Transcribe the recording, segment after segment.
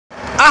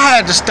I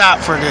had to stop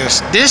for this.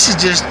 This is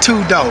just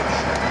too dope.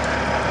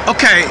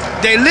 Okay,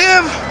 they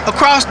live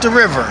across the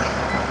river.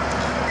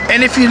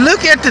 And if you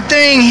look at the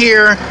thing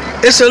here,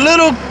 it's a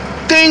little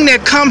thing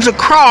that comes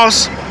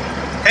across,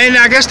 and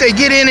I guess they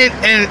get in it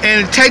and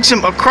it takes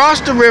them across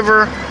the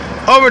river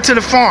over to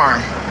the farm.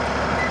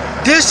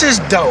 This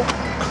is dope.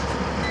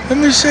 Let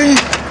me see.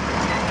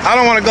 I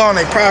don't want to go on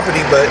their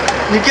property, but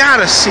you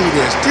gotta see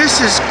this.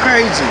 This is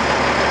crazy.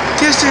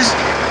 This is...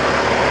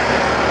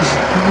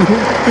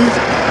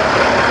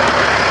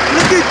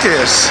 Look at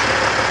this.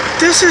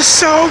 This is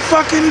so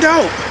fucking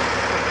dope.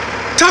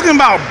 Talking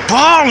about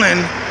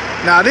balling.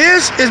 Now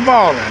this is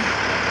balling.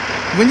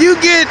 When you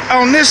get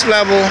on this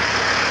level,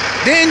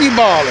 then you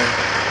balling.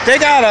 They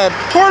got a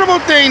portable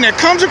thing that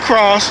comes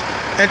across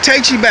and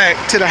takes you back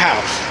to the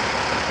house.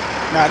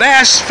 Now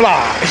that's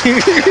fly.